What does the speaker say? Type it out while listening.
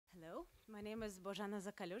My name is Bozhena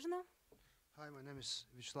Zakaliuzhna. Hi, my name is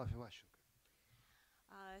Ivashchenko.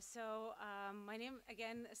 My name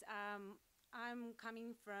again is, I'm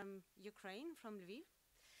coming from Ukraine, from Lviv.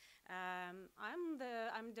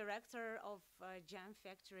 I'm director of Jam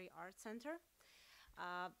Factory Art Center.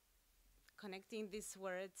 Connecting these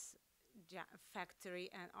words, factory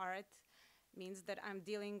and art, means that I'm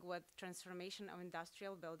dealing with transformation of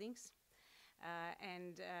industrial buildings,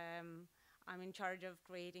 and I'm in charge of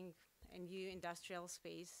creating a new industrial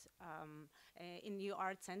space, a new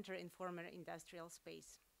art center in former industrial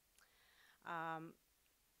space.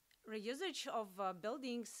 Reusage of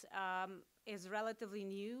buildings is relatively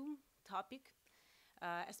new topic,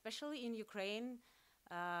 especially in Ukraine.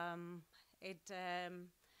 It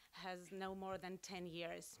has no more than 10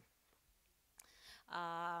 years.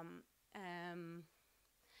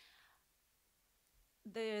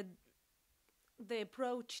 The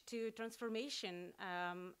approach to transformation,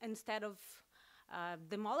 instead of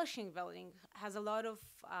demolishing building, has a lot of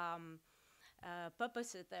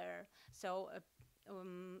purposes there. So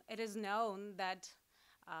it is known that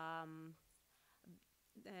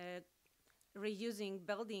reusing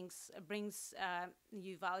buildings brings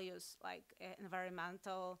new values like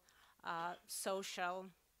environmental, social,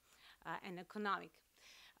 and economic.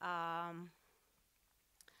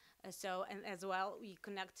 And as well, we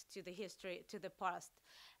connect to the history, to the past,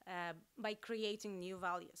 by creating new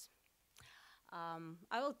values.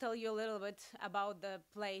 I will tell you a little bit about the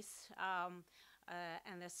place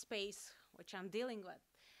and the space which I'm dealing with.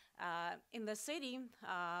 In the city,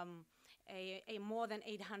 a more than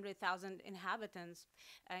 800,000 inhabitants.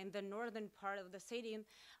 In the northern part of the city,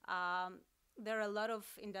 there are a lot of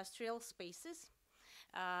industrial spaces,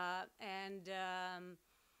 and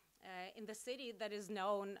in the city that is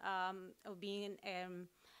known of being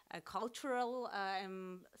a cultural,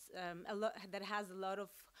 that has a lot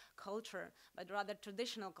of culture, but rather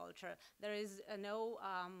traditional culture. There is no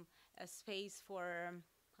a space for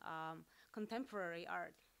contemporary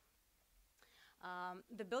art.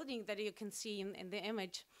 The building that you can see in the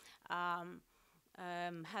image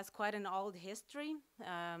has quite an old history.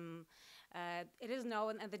 It is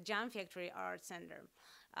known as the Jam Factory Art Center.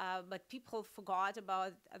 But people forgot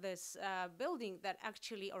about this building that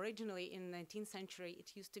actually originally in the 19th century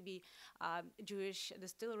it used to be a Jewish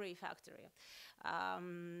distillery factory.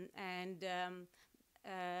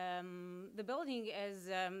 The building is,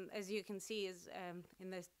 as you can see, is in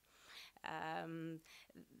this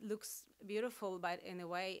looks beautiful, but in a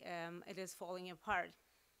way it is falling apart.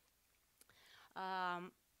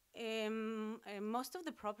 Most of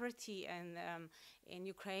the property in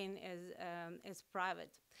Ukraine is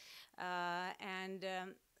private,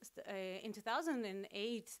 in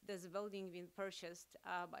 2008, this building been purchased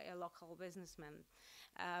by a local businessman,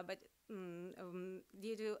 but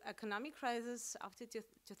due to economic crisis after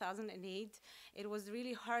 2008, it was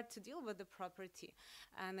really hard to deal with the property,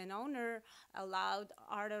 and an owner allowed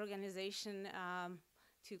art organization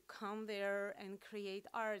to come there and create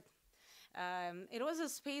art. It was a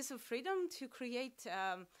space of freedom to create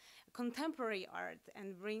contemporary art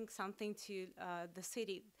and bring something to the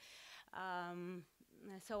city.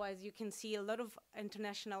 So as you can see, a lot of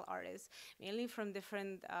international artists, mainly from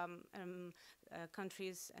different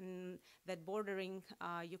countries and that bordering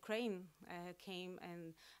Ukraine, came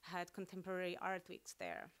and had contemporary art weeks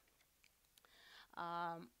there.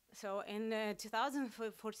 So in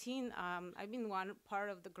 2014, I've been one part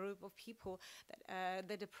of the group of people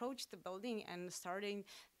that approached the building and started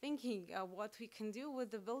thinking what we can do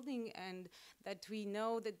with the building, and that we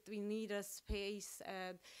know that we need a space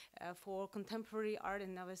for contemporary art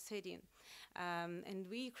in our city. And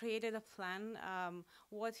we created a plan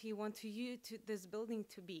what we want to use this building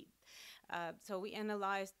to be. So we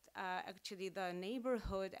analyzed actually the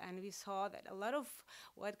neighborhood, and we saw that a lot of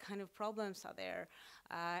what kind of problems are there,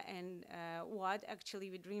 and what actually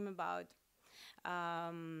we dream about.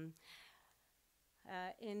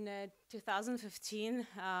 In 2015,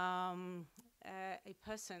 a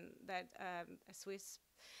person that, a Swiss,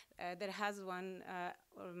 that has one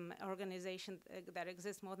organization that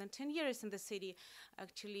exists more than 10 years in the city,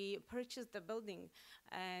 actually purchased the building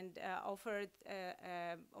and offered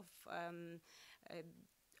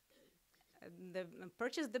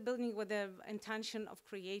purchased the building with the intention of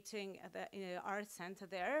creating the art center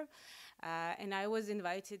there, and I was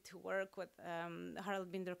invited to work with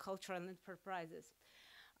Harald Binder Cultural Enterprises.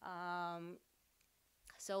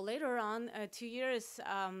 So later on, 2 years,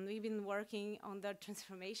 we've been working on the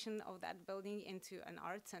transformation of that building into an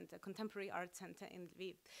art center, contemporary art center in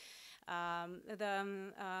Lviv.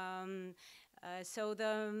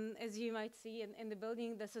 As you might see in the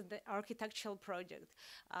building, this is the architectural project.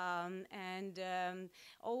 All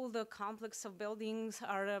the complex of buildings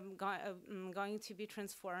are going to be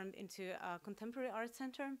transformed into a contemporary art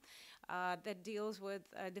center that deals with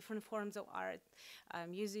different forms of art,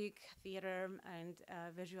 music, theater, and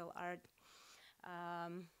visual art.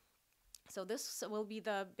 So this will be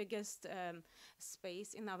the biggest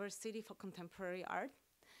space in our city for contemporary art.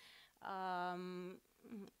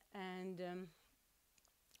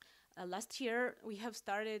 Last year we have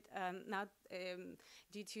started, not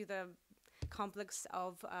due to the complex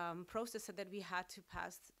of process that we had to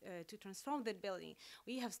pass to transform that building,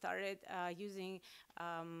 we have started using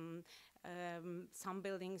some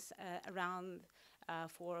buildings around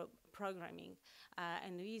for programming.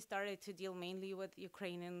 And we started to deal mainly with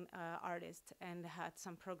Ukrainian artists and had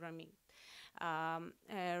some programming.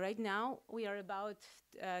 Right now, we are about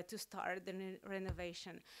to start the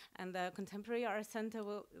renovation, and the Contemporary Art Center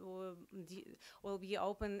will be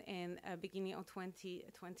open in beginning of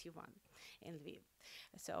 2021 in Lviv.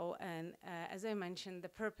 So, and as I mentioned, the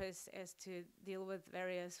purpose is to deal with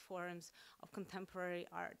various forms of contemporary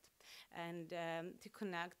art and to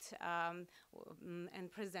connect and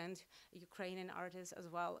present Ukrainian artists as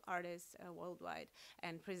well, artists worldwide,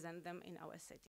 and present them in our city.